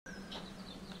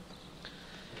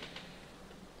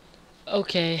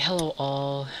Okay, hello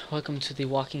all. Welcome to The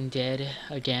Walking Dead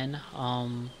again.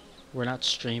 We're not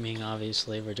streaming,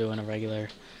 obviously. We're doing a regular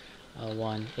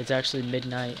one. It's actually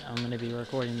midnight. I'm gonna be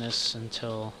recording this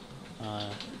until I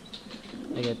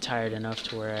get tired enough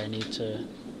to where I need to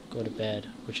go to bed,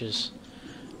 which is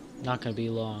not gonna be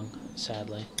long,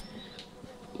 sadly.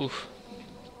 Oof.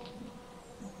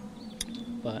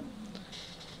 But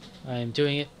I'm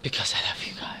doing it because I love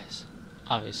you guys,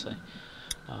 obviously.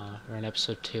 We're in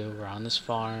episode 2. We're on this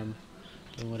farm,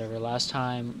 doing whatever. Last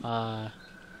time, a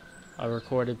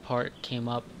recorded part came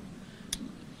up.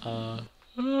 I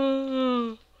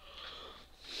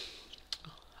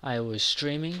was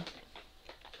streaming,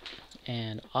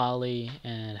 and Ollie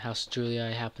and House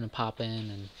Julia happened to pop in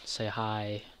and say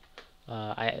hi.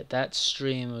 That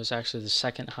stream was actually the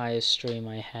second highest stream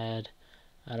I had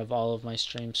out of all of my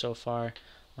streams so far.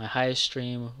 My highest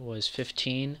stream was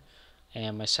 15.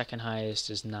 And my second highest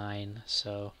is 9,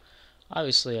 so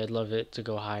obviously I'd love it to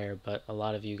go higher, but a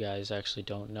lot of you guys actually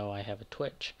don't know I have a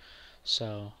Twitch.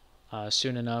 So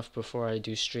soon enough, before I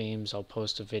do streams, I'll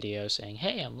post a video saying,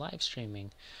 hey, I'm live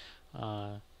streaming,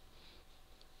 and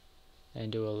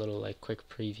do a little quick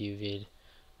preview vid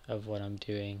of what I'm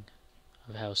doing,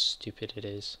 of how stupid it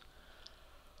is.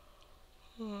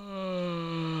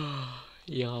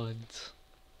 Yawns.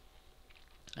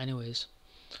 Anyways,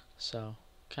 so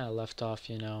kind of left off,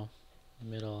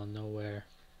 middle of nowhere.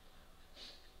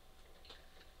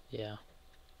 Yeah.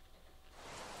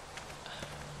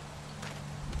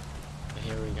 But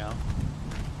here we go.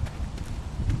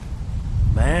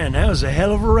 Man, that was a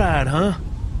hell of a ride, huh?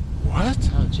 What?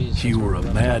 Oh, jeez. You were a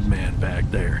madman back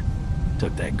there.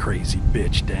 Took that crazy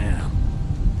bitch down.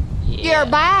 Yeah. You're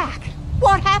back.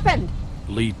 What happened?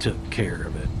 Lee took care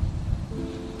of it.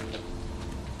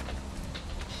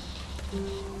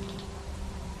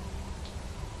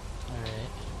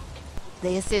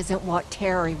 This isn't what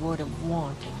Terry would have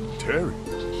wanted. Terry?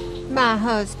 My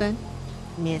husband.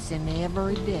 Miss him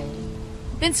every day.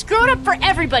 Then screw it up for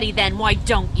everybody then, why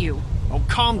don't you? Oh,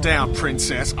 calm down,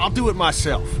 princess. I'll do it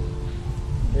myself.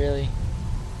 Really?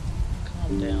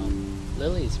 Calm down.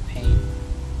 Lily's pain.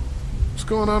 What's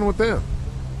going on with them?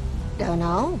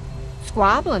 Dunno.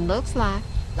 Squabbling looks like.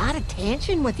 Lot of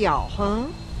tension with y'all, huh?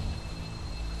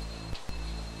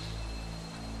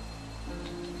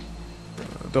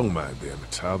 Don't mind them.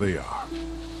 It's how they are.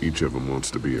 Each of them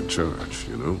wants to be in charge,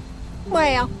 you know?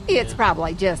 Well, it's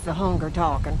probably just the hunger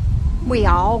talking. We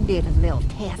all get a little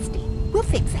testy. We'll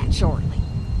fix that shortly.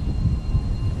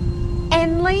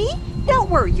 And Lee, don't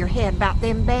worry your head about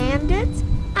them bandits.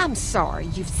 I'm sorry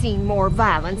you've seen more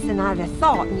violence than I'd have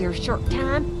thought in your short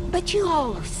time, but you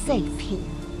all are safe here.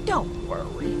 Don't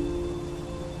worry.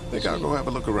 Think I'll go have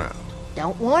a look around.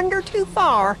 Don't wander too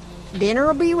far.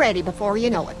 Dinner'll be ready before you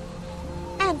know it.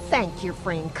 And thank your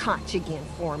friend Koch again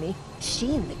for me.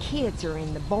 She and the kids are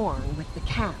in the barn with the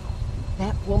cow.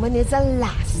 That woman is a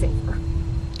lifesaver.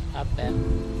 I bet.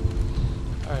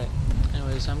 Alright.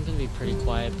 Anyways, I'm gonna be pretty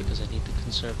quiet because I need to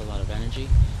conserve a lot of energy.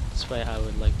 That's why I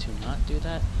would like to not do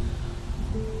that.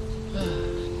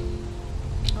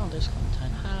 Oh, there's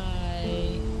Clementine.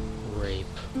 Hi. Rape.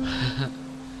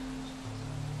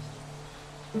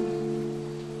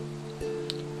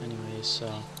 Anyways,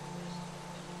 so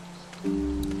here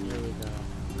we go.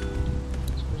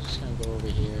 So we're just gonna go over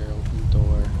here, open the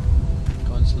door,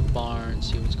 go into the barn,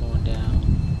 see what's going down.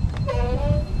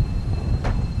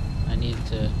 I need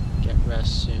to get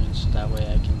rest soon so that way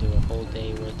I can do a whole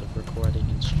day worth of recording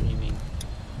and streaming,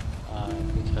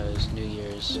 because New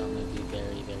Year's I'm gonna be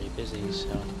very, very busy, so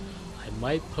I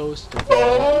might post a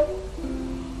video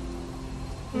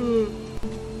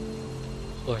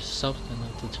or something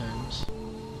of the terms.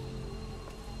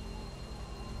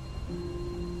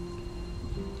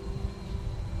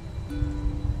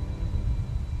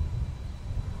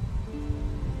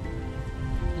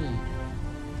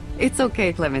 It's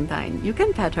okay, Clementine. You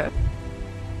can pet her.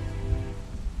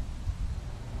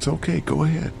 It's okay. Go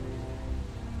ahead.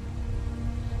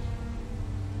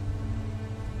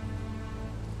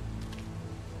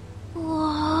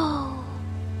 Whoa.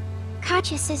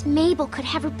 Katja says Mabel could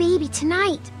have her baby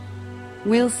tonight.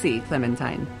 We'll see,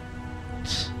 Clementine.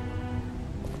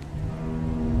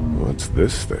 What's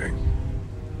this thing?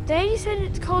 Daddy said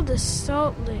it's called a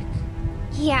salt lick.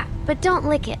 Yeah, but don't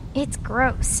lick it. It's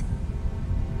gross.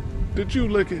 Did you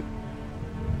lick it?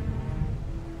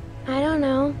 I don't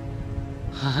know.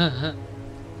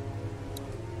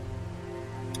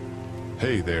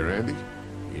 Hey there, Andy.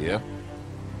 Yeah.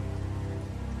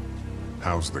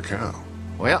 How's the cow?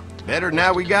 Well, better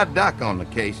now we got Doc on the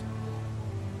case.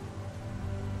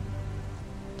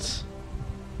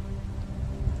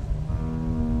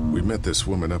 We We met this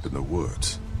woman up in the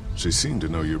woods. She seemed to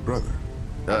know your brother.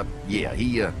 Yeah,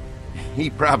 he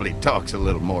probably talks a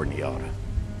little more than he oughta.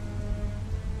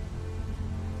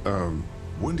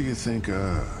 When do you think,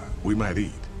 we might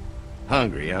eat?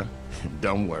 Hungry, huh?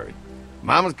 Don't worry.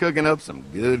 Mama's cooking up some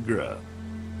good grub.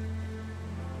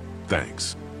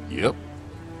 Thanks. Yep.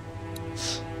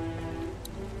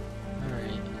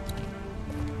 Alright.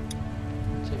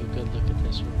 Take a good look at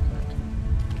this real quick.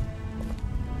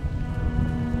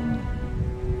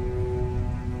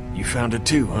 You found it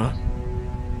too, huh?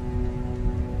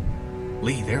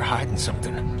 Lee, they're hiding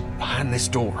something behind this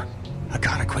door. I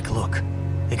got a quick look.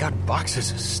 They got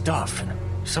boxes of stuff and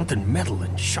something metal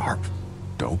and sharp.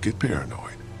 Don't get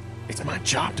paranoid. It's my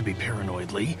job to be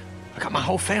paranoid, Lee. I got my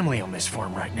whole family on this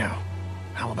farm right now.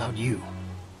 How about you?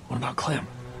 What about Clem?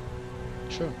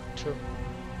 True.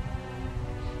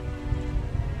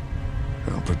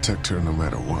 I'll protect her no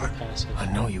matter what. Passive.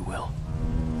 I know you will.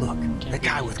 Look, that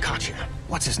guy with Katya,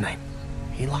 what's his name?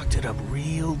 He locked it up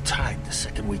real tight the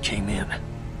second we came in.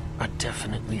 I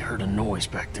definitely heard a noise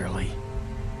back there, Lee.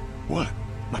 What?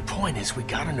 My point is, we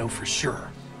gotta know for sure.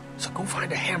 So go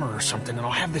find a hammer or something and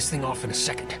I'll have this thing off in a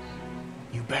second.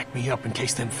 You back me up in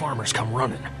case them farmers come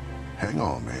running. Hang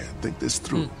on, man. Think this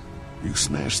through. You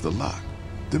smashed the lock.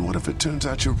 Then what if it turns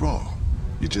out you're wrong?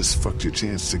 You just fucked your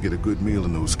chance to get a good meal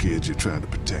in those kids you're trying to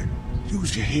protect.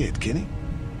 Use your head, Kenny.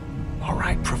 All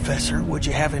right, Professor, what'd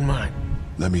you have in mind?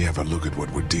 Let me have a look at what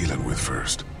we're dealing with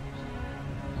first.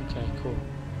 Okay, cool.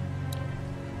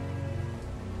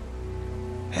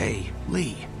 Hey,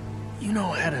 Lee, you know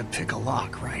how to pick a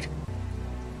lock, right?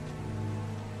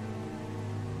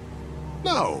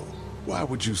 No. Why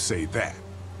would you say that?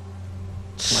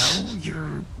 Well,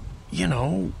 you're, you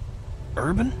know,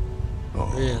 urban?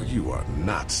 Oh, Really? you are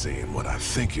not saying what I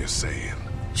think you're saying.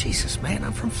 Jesus, man,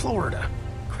 I'm from Florida.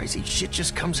 Crazy shit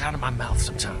just comes out of my mouth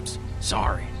sometimes.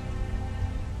 Sorry.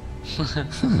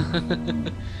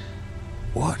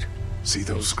 What? See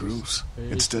those screws?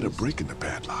 Instead of breaking the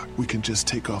padlock, we can just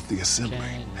take off the assembly,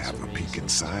 have a peek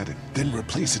inside, and then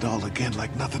replace it all again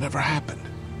like nothing ever happened.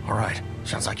 All right,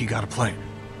 sounds like you got a plan.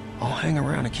 I'll hang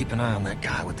around and keep an eye on that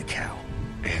guy with the cow.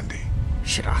 Andy.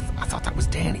 Shit, I thought that was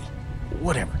Danny.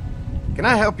 Whatever. Can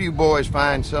I help you boys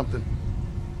find something?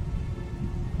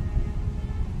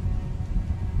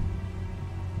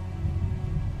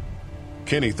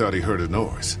 Kenny thought he heard a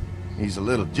noise. He's a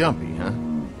little jumpy, huh?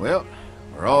 Well,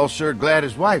 we're all sure glad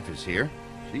his wife is here.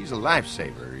 She's a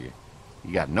lifesaver.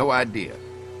 You got no idea.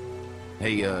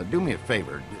 Hey, do me a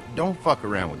favor. Don't fuck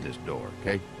around with this door,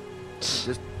 okay?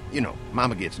 Just, you know,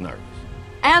 Mama gets nervous.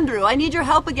 Andrew, I need your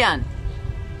help again.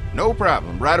 No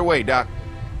problem. Right away, Doc.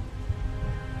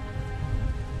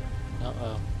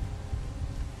 Uh-oh.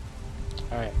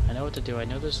 Alright, I know what to do. I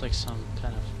know there's like some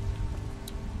kind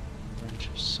of wrench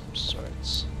of some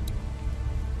sorts.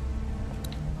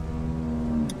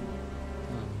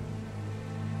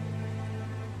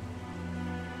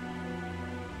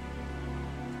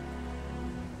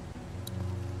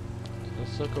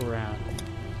 Let's look around.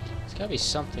 There's gotta be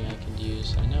something I can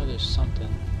use. I know there's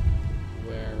something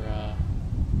where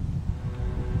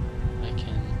I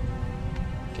can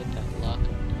get that lock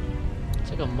open.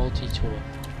 It's like a multi-tool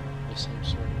of some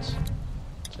sorts.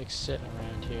 It's like sitting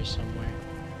around here somewhere.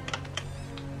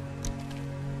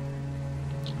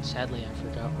 Sadly, I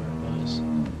forgot where it was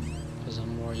because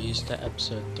I'm more used to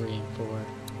episode 3 and 4.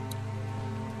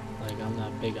 Like, I'm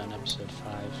not big on episode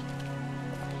 5.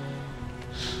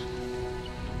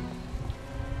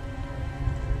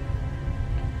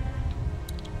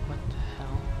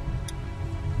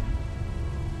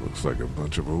 Looks like a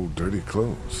bunch of old dirty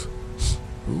clothes.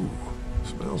 Ooh,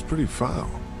 smells pretty foul.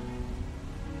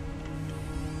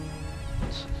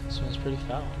 Smells pretty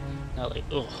foul. Not like,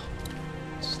 ugh.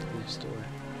 Just leave store.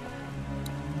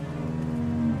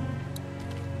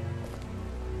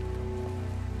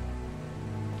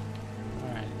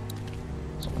 Alright.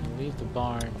 So I'm gonna leave the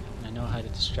barn. And I know how to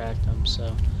distract them,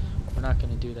 so we're not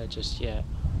gonna do that just yet.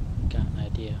 Got an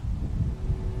idea.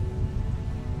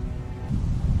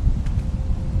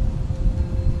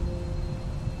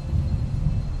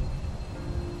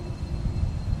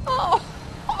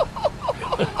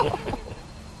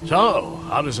 So,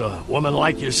 how does a woman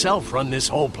like yourself run this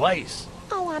whole place?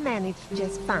 Oh, I managed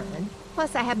just fine.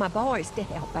 Plus, I had my boys to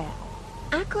help out.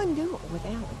 I couldn't do it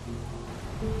without them.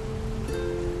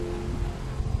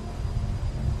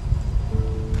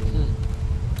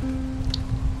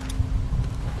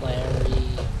 Larry,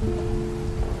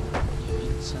 you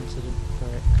insensitive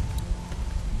prick.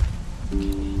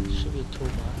 Okay, should be a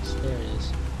toolbox. There it is.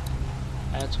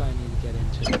 That's what I need to get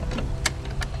into.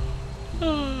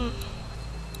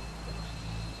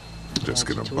 Just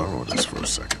gonna borrow this for a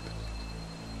second.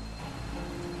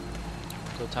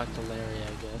 Go talk to Larry,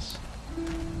 I guess.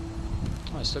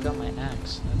 Oh, I still got my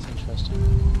axe. That's interesting.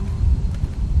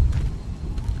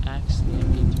 Axe, the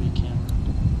MP3 camera.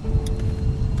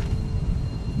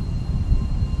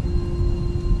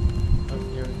 Oh,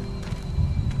 here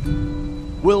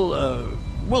we go.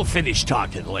 We'll finish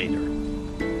talking later.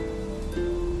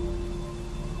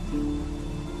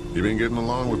 You been getting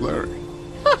along with Larry?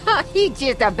 He's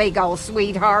just a big old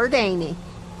sweetheart, ain't he?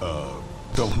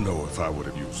 Don't know if I would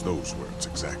have used those words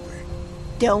exactly.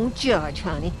 Don't judge,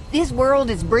 honey. This world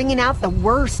is bringing out the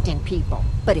worst in people.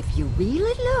 But if you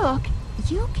really look,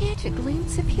 you'll catch a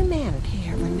glimpse of humanity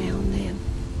every now and then.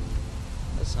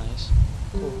 That's nice.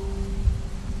 Cool.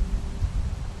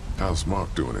 How's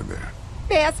Mark doing in there?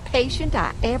 Best patient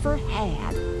I ever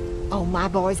had. Oh, my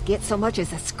boys get so much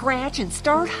as a scratch and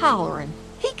start hollering.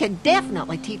 He could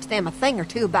definitely teach them a thing or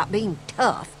two about being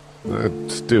tough.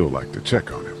 I'd still like to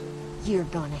check on him. You're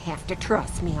gonna have to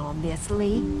trust me on this,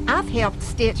 Lee. I've helped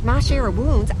stitch my share of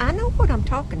wounds. I know what I'm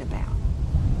talking about.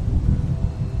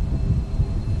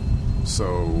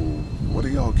 So, what are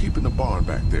y'all keeping the barn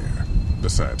back there?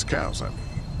 Besides cows, I mean.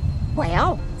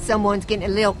 Well, someone's getting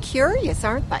a little curious,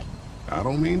 aren't they? I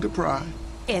don't mean to pry.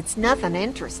 It's nothing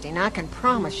interesting, I can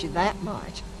promise you that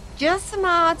much. Just some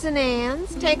odds and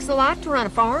ends. Takes a lot to run a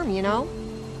farm, you know.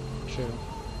 Sure.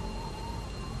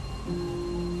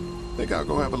 Think I'll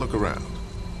go have a look around.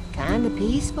 Kinda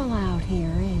peaceful out here,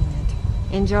 ain't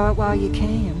it? Enjoy it while you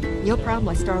can. You'll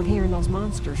probably start hearing those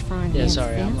monsters frying Yeah, against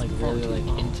sorry, the I'm fence like before really too like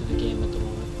long. into the game at the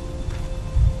moment.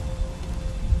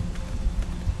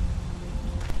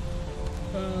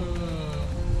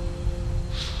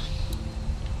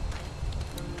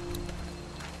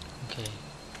 Okay,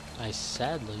 I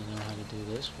sadly know how to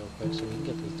do this real quick, so we can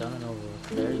get this done and over with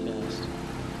very fast.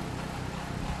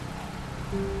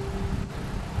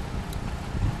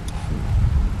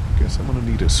 Guess I'm gonna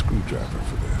need a screwdriver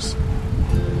for this.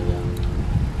 There we go.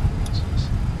 Jeez.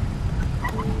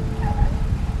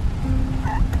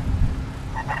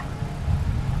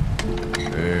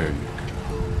 There you go.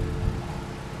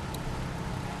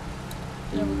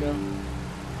 There we go.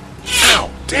 Ow!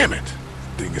 Damn it!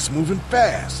 Thing is moving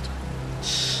fast.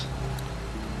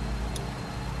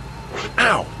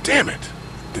 Ow! Damn it!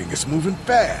 Thing is moving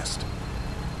fast.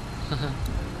 There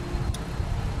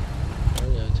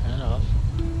we go, turn it off.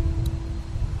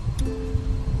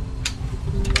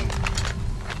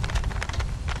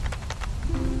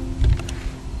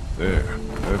 There,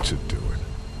 that should do it.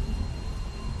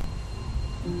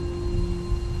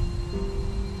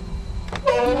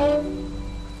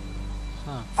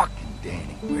 Huh. Fucking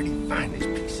Danny, where'd he find this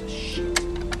piece of shit?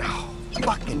 Oh,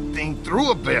 fucking thing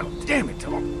threw a bell. Damn it,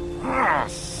 Tom. Ah,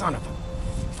 son of a...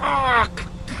 Fuck!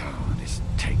 Oh, this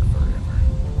take forever.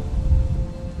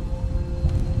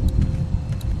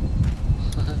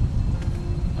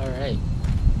 Alright.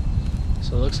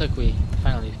 So it looks like we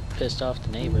finally pissed off the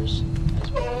neighbors,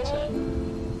 as we would say.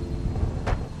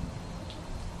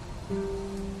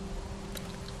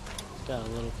 Got a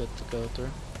little bit to go through.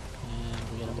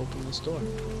 And we gotta open this door.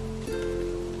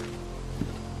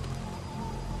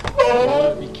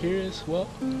 Be curious? Well,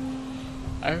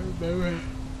 I remember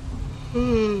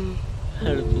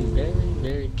how to be very,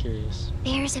 very curious.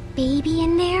 There's a baby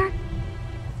in there?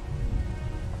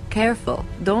 Careful,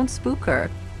 don't spook her.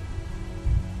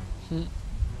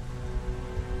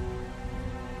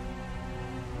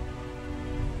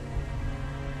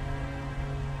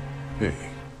 Hey,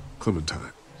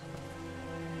 Clementine.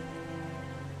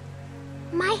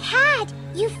 My hat!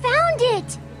 You found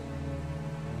it!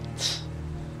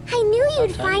 I knew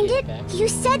you'd find it. You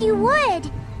said you would.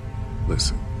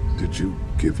 Listen, did you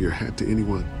give your hat to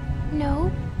anyone?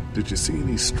 No, Did you see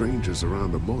any strangers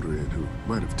around the motor inn who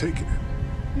might have taken it?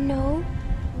 no.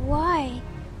 Why?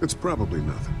 It's probably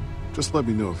nothing. Just let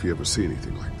me know if you ever see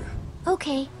anything like that.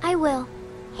 Okay, I will.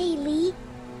 Hey, Lee.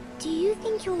 Do you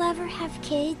think you'll ever have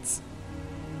kids?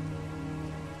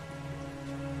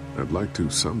 I'd like to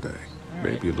someday.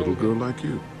 Maybe a little girl like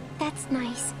you. That's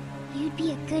nice. You'd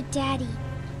be a good daddy.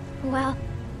 Well,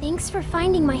 thanks for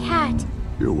finding my hat.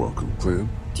 You're welcome, Clem.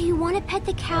 Do you want to pet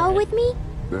the cow with me?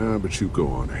 Nah, but you go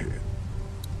on ahead.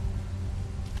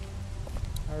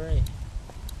 Alright.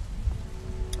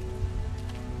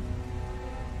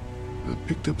 I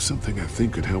picked up something I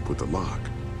think could help with the lock.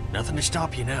 Nothing to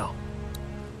stop you now.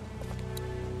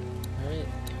 Alright,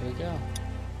 here we go.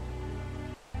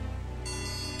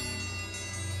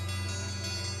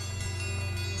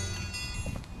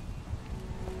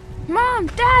 Mom,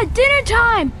 Dad, dinner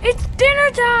time! It's dinner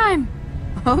time!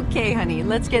 Okay, honey,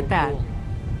 let's get that.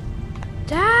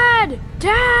 Dad!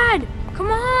 Dad! Come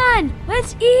on! on!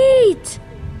 Let's eat!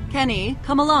 Kenny,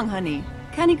 come along, honey.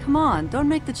 Kenny, come on. Don't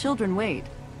make the children wait.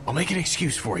 I'll make an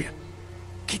excuse for you.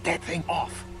 Get that thing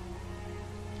off.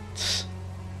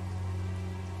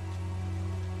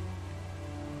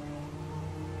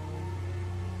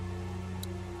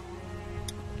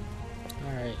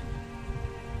 Alright.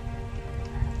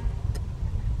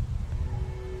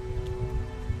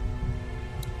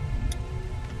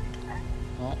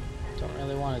 Well, don't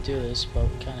really want to do this, but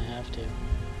we kind of have to.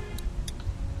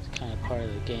 It's kind of part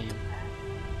of the game.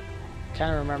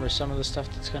 Kind of remember some of the stuff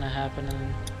that's going to happen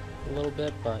in a little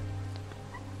bit, but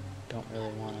don't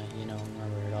really want to, you know,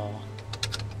 remember it all.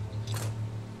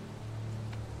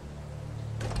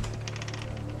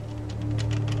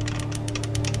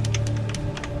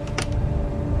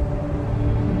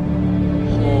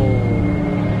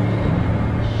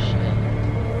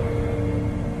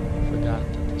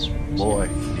 Boy,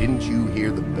 didn't you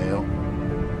hear the bell?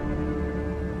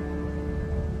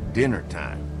 Dinner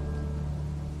time.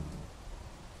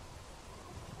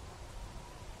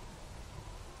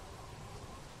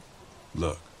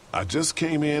 Look, I just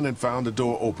came in and found the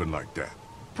door open like that.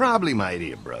 Probably my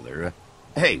idiot brother.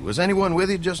 Hey, was anyone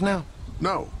with you just now?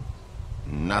 No.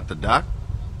 Not the doc?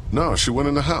 No, she went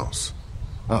in the house.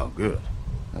 Oh, good.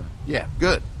 Yeah,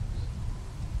 good.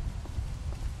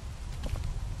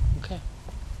 Okay.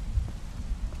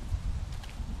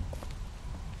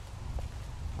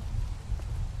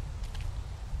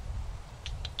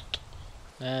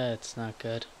 That's not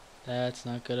good. That's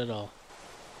not good at all.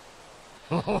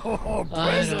 Oh,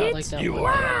 I don't like that you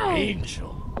one. are an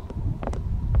angel.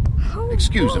 Oh,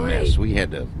 Excuse the boy. mess. We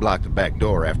had to block the back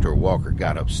door after Walker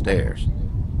got upstairs.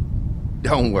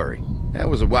 Don't worry. That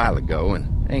was a while ago,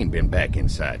 and I ain't been back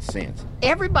inside since.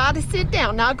 Everybody sit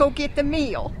down. I'll go get the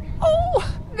meal.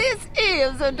 Oh, this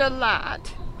is a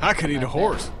delight. I could eat a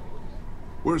horse.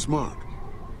 Where's Mark?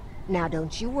 Now,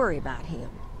 don't you worry about him.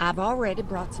 I've already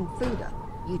brought some food up.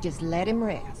 You just let him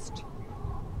rest.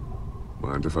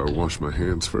 Mind if I wash my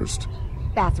hands first?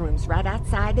 Bathroom's right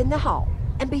outside in the hall.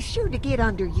 And be sure to get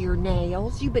under your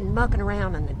nails. You've been mucking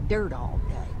around in the dirt all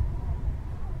day.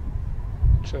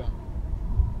 True.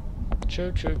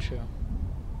 True, true, true.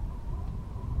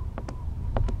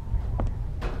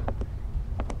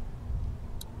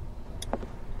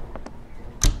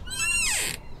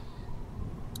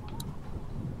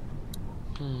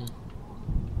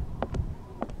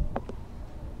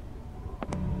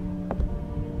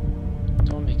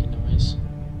 Don't make a noise.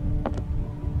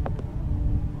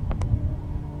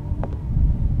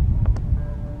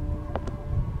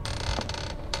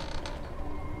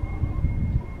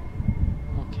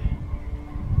 Okay.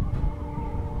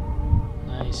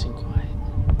 Nice and quiet.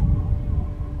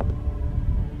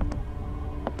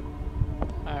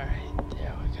 Alright,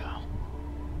 there we go.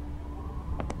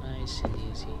 Nice and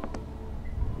easy.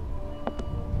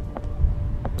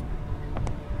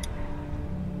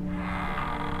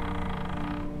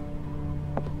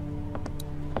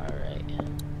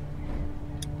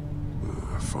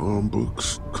 Farm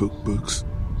books, cookbooks,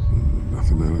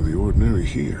 nothing out of the ordinary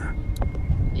here.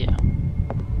 Yeah.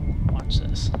 Watch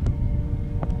this.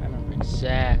 I remember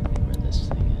exactly where this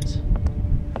thing is.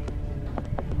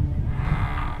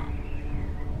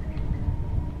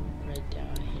 Right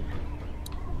down here.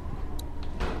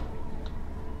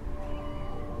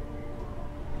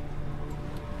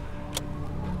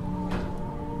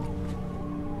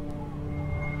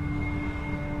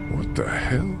 What the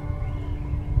hell?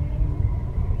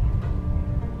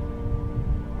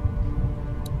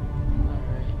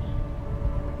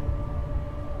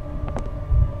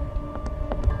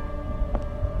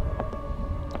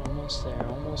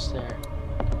 Almost there.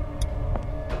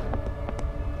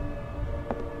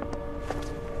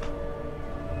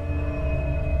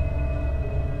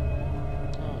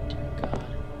 Oh dear God.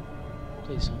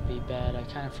 Please don't be bad. I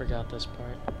kind of forgot this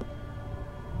part.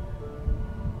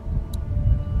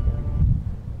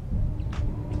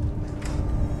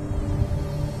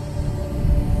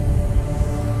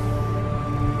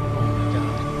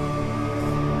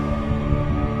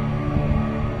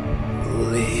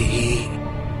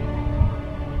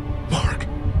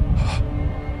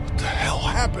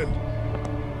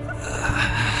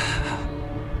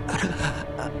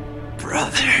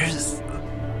 Brothers.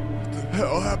 What the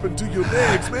hell happened to your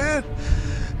legs, man?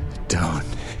 Don't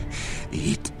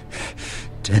eat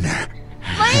dinner.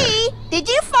 Lee, did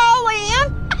you fall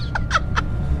in?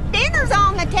 Dinner's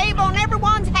on the table and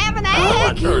everyone's having How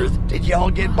eggs. on earth did y'all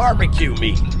get barbecue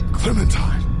meat?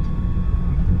 Clementine.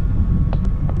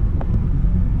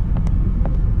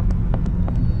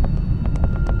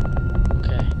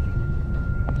 Okay.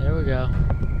 There we go.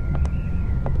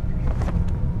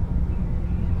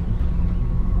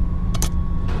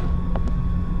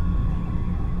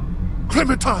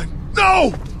 Clementine!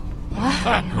 No!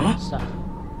 Stop.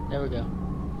 There we go.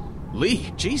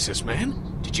 Lee, Jesus,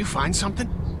 man. Did you find something?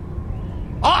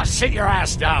 Oh, sit your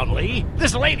ass down, Lee.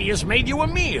 This lady has made you a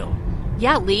meal.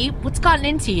 Yeah, Lee, what's gotten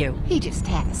into you? He just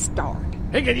had a start.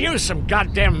 He could use some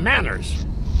goddamn manners.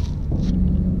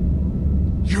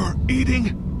 You're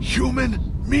eating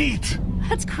human meat!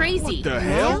 That's crazy. What the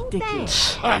hell?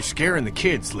 Ridiculous. You're scaring the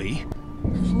kids, Lee.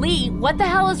 Lee, what the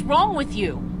hell is wrong with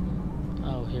you?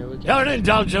 Oh, here we go. Don't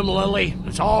indulge him, Lily.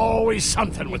 There's always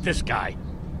something with this guy.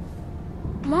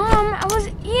 Mom, I was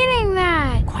eating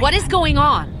that. What is going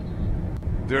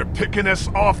on? They're picking us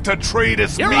off to trade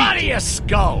as You're meat! out of your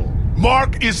skull!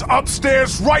 Mark is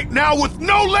upstairs right now with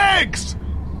no legs!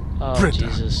 Oh, Brenda,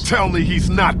 Jesus. tell me he's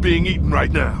not being eaten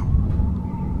right now.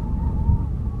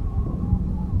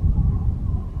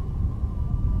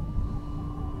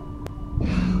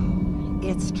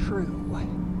 It's true.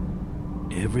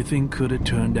 Everything could have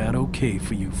turned out okay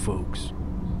for you folks.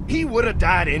 He would have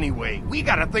died anyway. We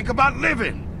gotta think about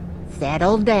living.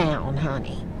 Settle down,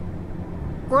 honey.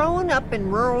 Growing up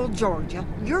in rural Georgia,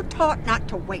 you're taught not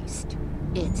to waste.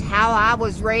 It's how I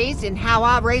was raised and how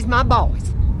I raised my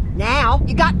boys. Now,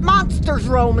 you got monsters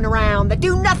roaming around that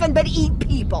do nothing but eat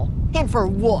people. And for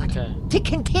what? Okay. To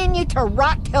continue to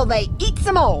rot till they eat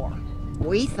some more.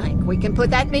 We think we can put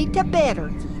that meat to better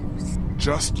use.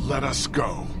 Just let us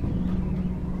go.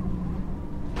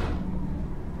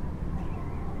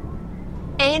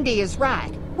 Andy is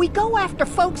right. We go after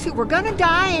folks who were gonna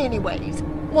die anyways,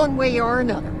 one way or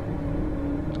another.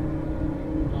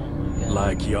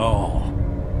 Like y'all.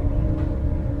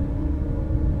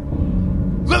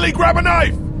 Lily, grab a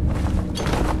knife!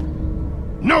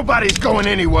 Nobody's going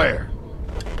anywhere.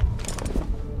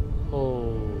 Oh.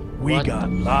 We what got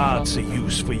the lots fuck? of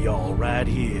use for y'all right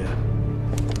here.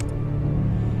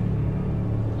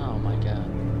 Oh my god.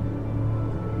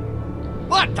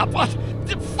 What the what?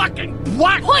 The fucking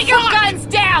what? Put your guns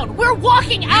down! We're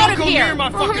walking out of Don't go here! near my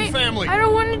Mommy, fucking family. I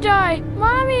don't want to die.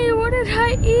 Mommy, what did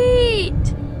I eat?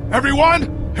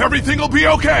 Everyone, everything will be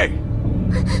okay!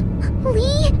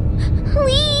 Lee?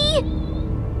 Lee?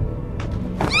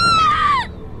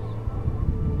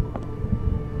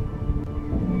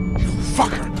 You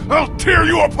fucker! I'll tear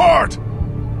you apart!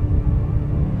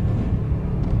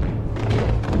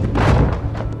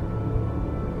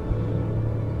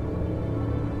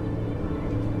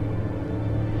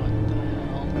 What the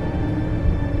hell?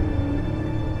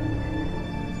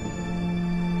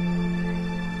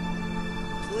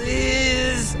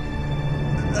 Please.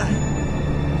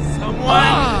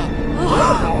 Someone.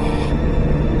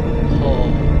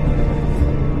 Oh.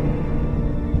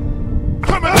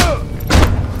 Come out!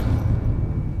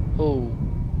 Oh.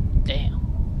 Damn.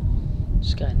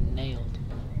 Just got nailed.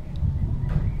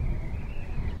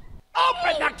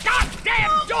 Open the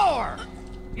goddamn door!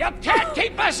 You can't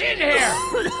keep us in here!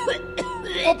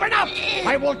 Open up!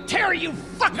 I will tear you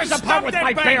fuckers apart with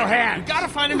my bare hands! You gotta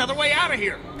find another way out of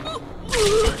here.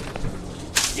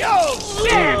 You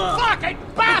sick fucking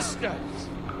bastards!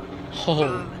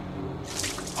 Oh.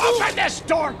 Open this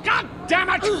door, god damn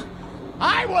it!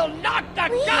 I will knock the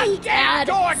goddamn Dad,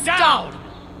 door stop. down!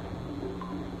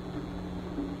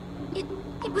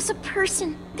 It was a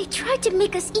person. They tried to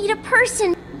make us eat a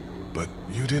person. But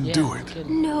you didn't Yeah, do it. good.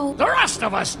 No. The rest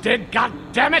of us did, god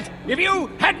damn it! If you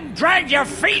hadn't dragged your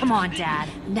feet! Come on, Dad.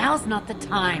 Now's not the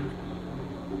time.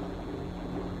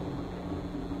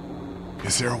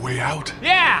 Is there a way out?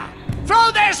 Yeah!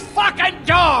 Through this fucking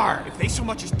door! If they so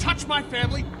much as touch my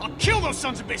family, I'll kill those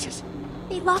sons of bitches.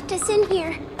 They locked us in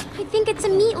here. I think it's a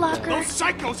meat locker. Those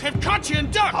psychos have caught you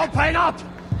and Duck. Open up!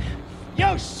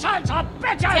 You sons of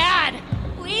bitches! Dad,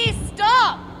 please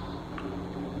stop!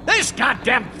 This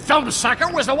goddamn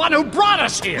thumbsucker was the one who brought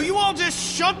us here! Will you all just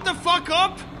shut the fuck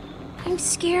up? I'm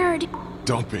scared.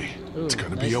 Don't be. Ooh, It's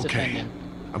gonna nice be okay. defending.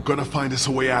 I'm gonna find us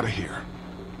a way out of here.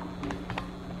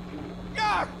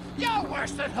 You're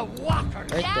worse than the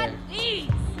walkers! Right Dad, there. please!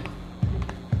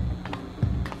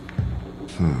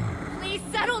 Please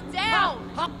settle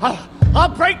down! I'll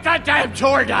break that damn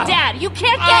door down! Dad, you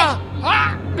can't get...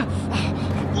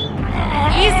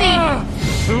 Easy!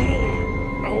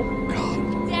 Oh,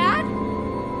 God. Dad?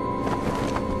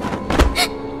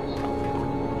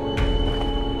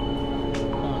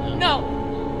 Oh, no.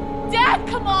 No! Dad,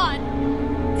 come on!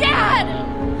 Dad!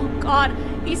 Oh, God.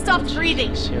 He stopped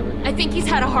breathing. Here we go. I think he's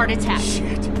had a heart attack.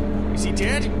 Shit. Is he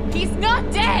dead? He's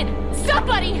not dead!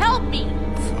 Somebody help me!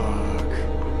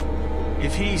 Fuck.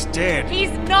 If he's dead,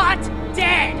 He's not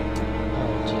dead!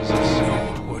 Oh,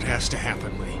 Jesus. what has to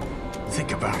happen, Lee?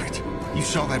 Think about it. You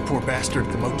saw that poor bastard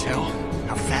at the motel?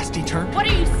 How fast he turned? What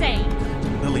are you saying?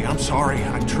 Lily, I'm sorry.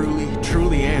 I truly,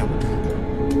 truly am.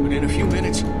 but in a few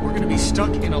minutes, we're gonna be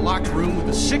stuck in a locked room with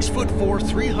a 6'4",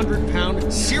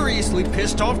 300-pound, seriously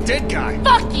pissed off dead guy.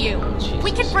 Fuck you!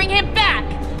 We can bring him back!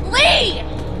 Lee!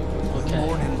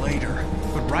 Morning later.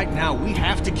 But right now, we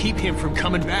have to keep him from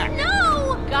coming back.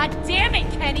 No! God damn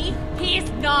it, Kenny! He's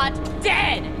not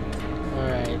dead!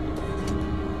 Alright.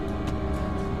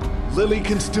 Lily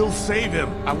can still save him.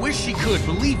 I wish she could,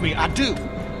 believe me, I do.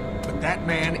 But that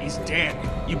man is dead.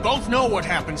 You both know what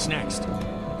happens next.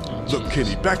 Look,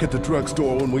 Kenny, back at the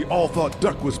drugstore when we all thought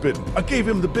Duck was bitten, I gave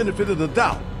him the benefit of the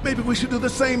doubt. Maybe we should do the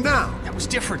same now. That was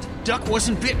different. Duck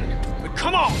wasn't bitten. But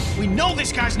come on! We know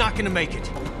this guy's not gonna make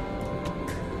it.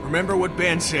 Remember what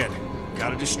Ben said.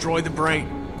 Gotta destroy the brain.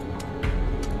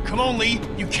 Come on, Lee.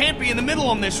 You can't be in the middle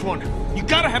on this one. You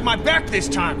gotta have my back this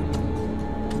time.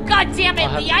 God damn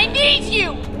it, Lee! I need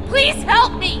you! Please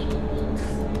help me!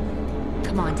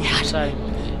 Come on, Dad. Sorry.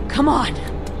 Come on.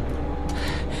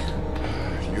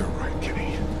 You're right,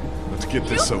 Kenny. Let's get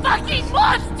this You over. fucking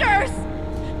monsters!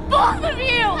 Both of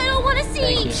you! I don't want to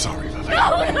see. I'm sorry, Lily.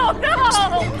 No! It's the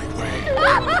only way.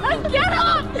 Get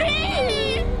off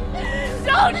me!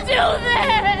 Don't do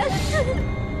this!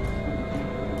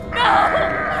 No!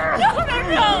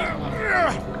 No!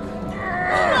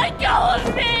 Let go of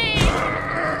me!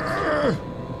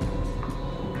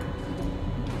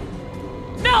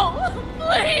 No!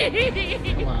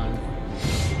 Please! Come on.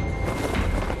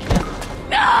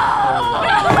 No!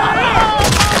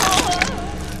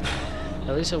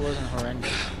 At least it wasn't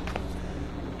horrendous.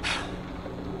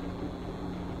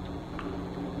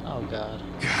 Oh god.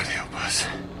 God help us.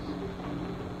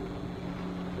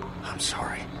 I'm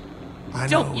sorry. I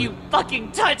Don't know you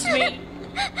fucking touch me!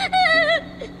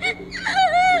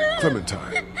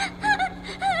 Clementine.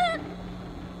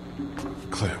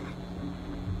 Clem.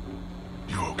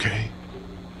 You okay?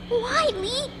 Why,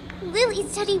 Lee? Lily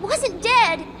said he wasn't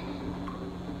dead.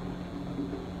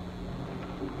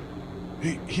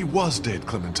 He was dead,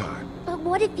 Clementine. But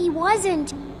what if he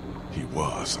wasn't? He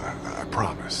was, I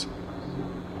promise.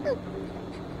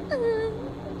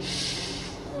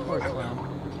 Poor Clem.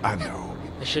 I know.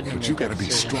 I shouldn't But have you made gotta that be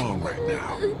decision. strong right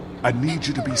now. I need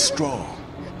you to be strong.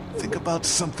 Think about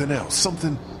something else,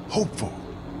 something hopeful.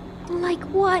 Like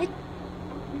what?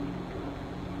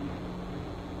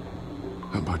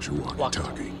 How about your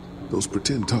walkie-talkie? Those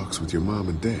pretend talks with your mom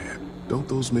and dad. Don't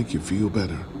those make you feel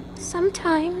better?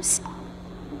 Sometimes.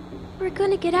 We're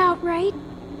gonna get out, right?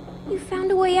 You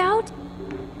found a way out?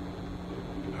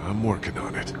 I'm working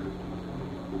on it.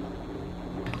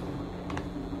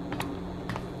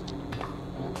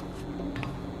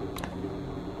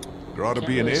 There ought to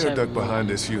be an air duct behind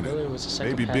this unit.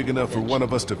 Maybe big enough for one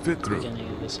of us to fit through. Beginning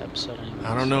of this episode anyways.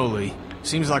 I don't know, Lee.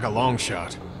 Seems like a long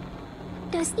shot.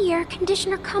 Does the air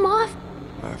conditioner come off?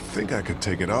 I think I could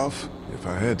take it off if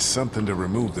I had something to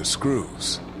remove the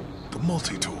screws. The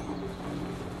multi-tool.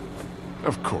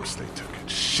 Of course they took it.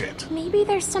 Shit. Maybe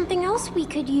there's something else we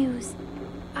could use.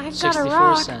 I've got a 64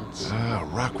 rock. cents. Ah,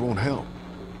 rock won't help.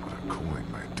 But a coin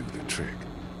might do the trick.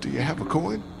 Do you have a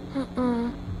coin?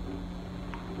 Mm-mm.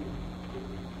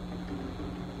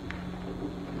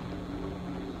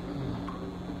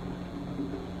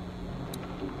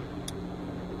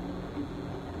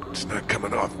 It's not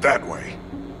coming off that way.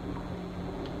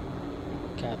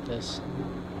 Got this.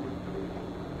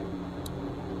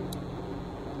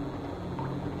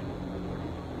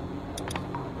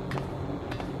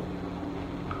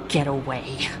 Get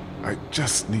away. I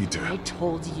just need to... I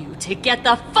told you to get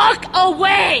the fuck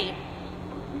away!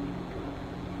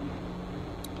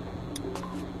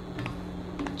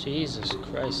 Jesus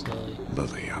Christ, Lily.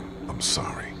 Lily, I'm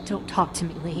sorry. Don't talk to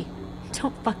me, Lee.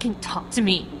 Don't fucking talk to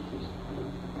me.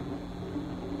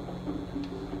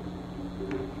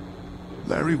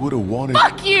 Larry would have wanted...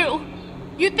 Fuck you!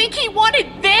 You think he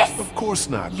wanted this? Of course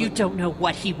not. You don't know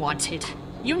what he wanted.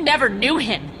 You never knew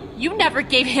him. You never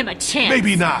gave him a chance.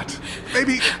 Maybe not.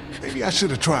 Maybe I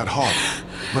should have tried harder.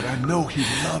 But I know he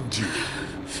loved you.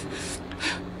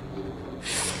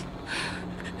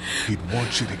 He'd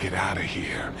want you to get out of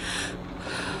here.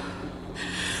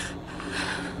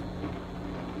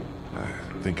 I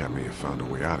think I may have found a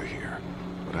way out of here.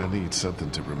 But I need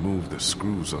something to remove the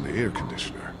screws on the air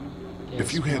conditioner.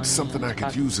 If you had something I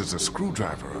could use as a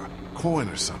screwdriver, a coin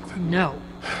or something. No.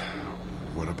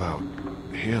 What about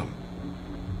him?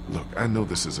 Look, I know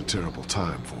this is a terrible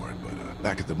time for it, but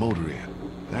back at the motor inn,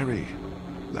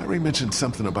 Larry mentioned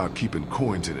something about keeping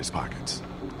coins in his pockets.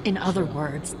 In other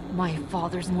words, my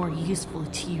father's more useful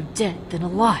to you dead than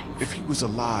alive. If he was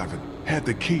alive and had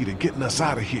the key to getting us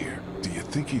out of here, do you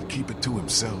think he'd keep it to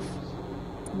himself?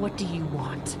 What do you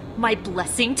want? My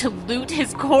blessing to loot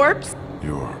his corpse?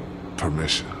 Your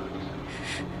permission.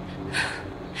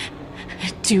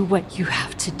 Do what you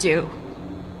have to do.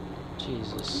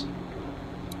 Jesus.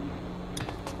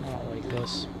 I don't like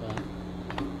this, but...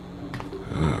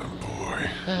 Oh, boy.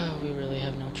 We really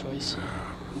have no choice.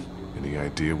 Any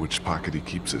idea which pocket he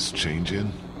keeps his change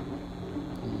in?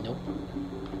 Nope.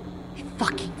 You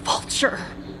fucking vulture!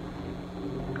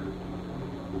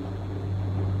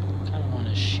 I kinda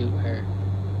wanna shoot her.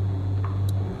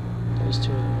 Those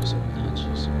two are the most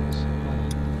obnoxious ones.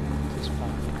 This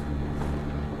pocket.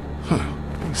 Huh.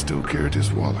 He still carried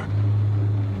his wallet.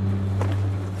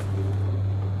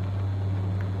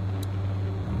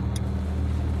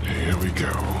 Here we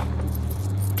go.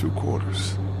 2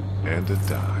 quarters. And a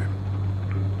dime.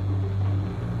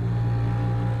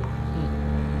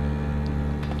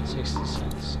 60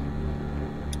 cents.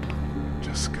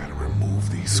 Just gotta remove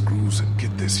these screws and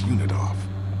get this unit off.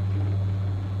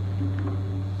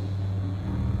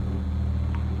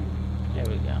 There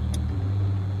we go.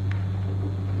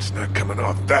 It's not coming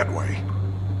off that way.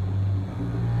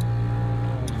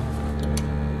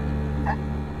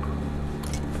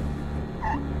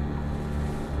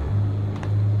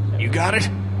 You got it?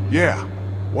 Yeah.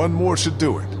 One more should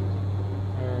do it.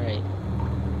 Alright.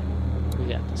 We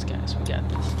got this, guys. We got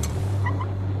this.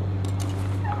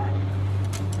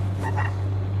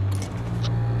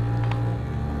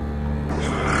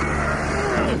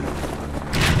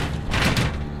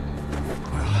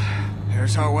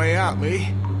 There's our way out,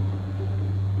 Lee.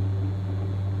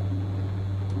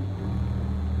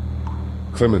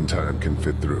 Clementine can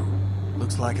fit through.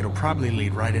 Looks like it'll probably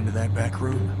lead right into that back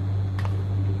room.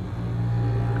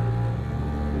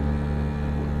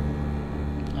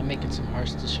 I'm making some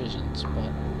harsh decisions,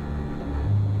 but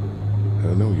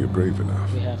I know you're brave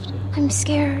enough. we have to. I'm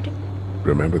scared.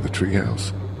 Remember the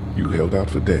treehouse? You held out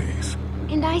for days.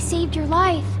 And I saved your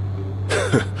life.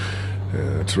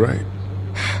 That's right.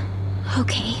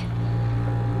 Okay.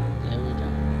 There we go.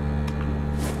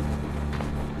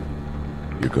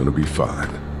 You're gonna be fine.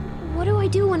 What do I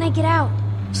do when I get out?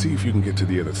 See if you can get to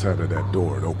the other side of that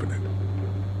door and open it.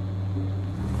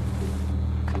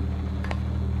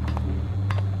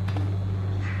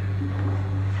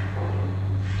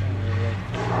 Don't really like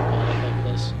thinking about it like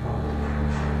this.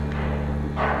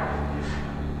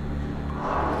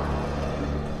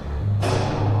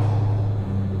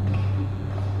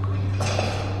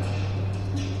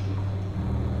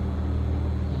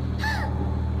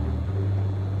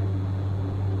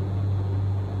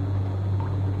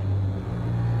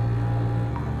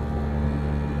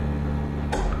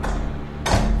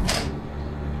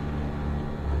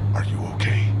 Are you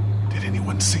okay? Did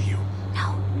anyone see you?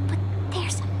 No, but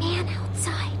there's a man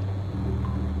outside.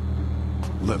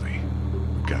 Lily,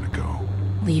 we gotta go.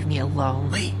 Leave me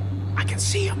alone. Lee, I can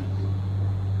see him.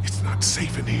 It's not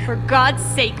safe in here. For God's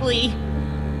sake, Lee.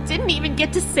 Didn't even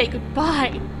get to say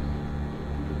goodbye.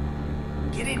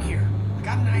 Get in here. I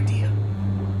got an idea.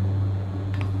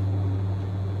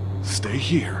 Stay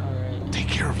here. Alright, Take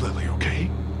care of Lily, okay?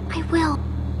 I will.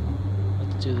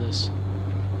 let's do this.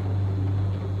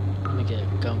 I'm gonna get a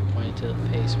gun pointed to the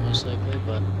face most likely,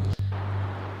 but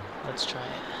let's try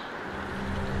it.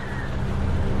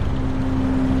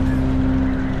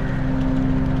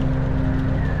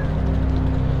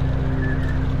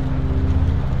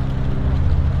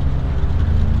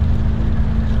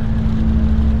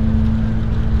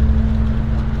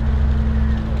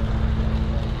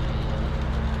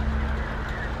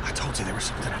 I told you there was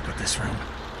something up with this room.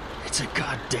 It's a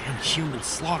goddamn human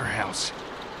slaughterhouse.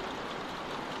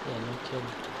 Yeah, no kidding.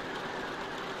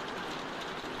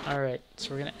 Alright,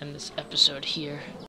 so we're gonna end this episode here.